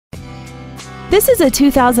This is a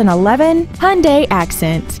 2011 Hyundai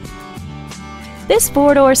Accent. This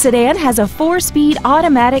four-door sedan has a 4-speed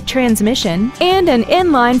automatic transmission and an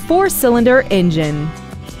inline 4-cylinder engine.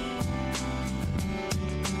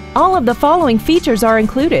 All of the following features are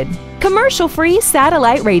included: commercial-free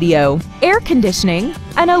satellite radio, air conditioning,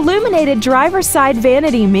 an illuminated driver's side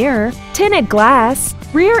vanity mirror, tinted glass,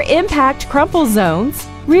 rear impact crumple zones,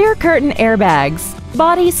 rear curtain airbags,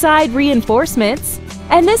 body side reinforcements,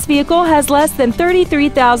 and this vehicle has less than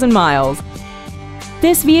 33,000 miles.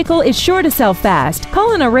 This vehicle is sure to sell fast.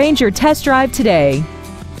 Call and arrange your test drive today.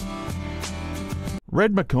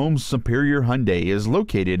 Red McCombs Superior Hyundai is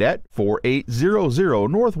located at 4800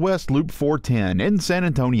 Northwest Loop 410 in San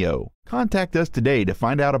Antonio. Contact us today to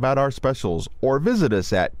find out about our specials or visit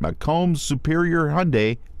us at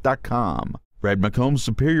McCombsSuperiorHyundai.com. Red McCombs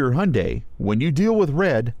Superior Hyundai. When you deal with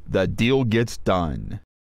red, the deal gets done.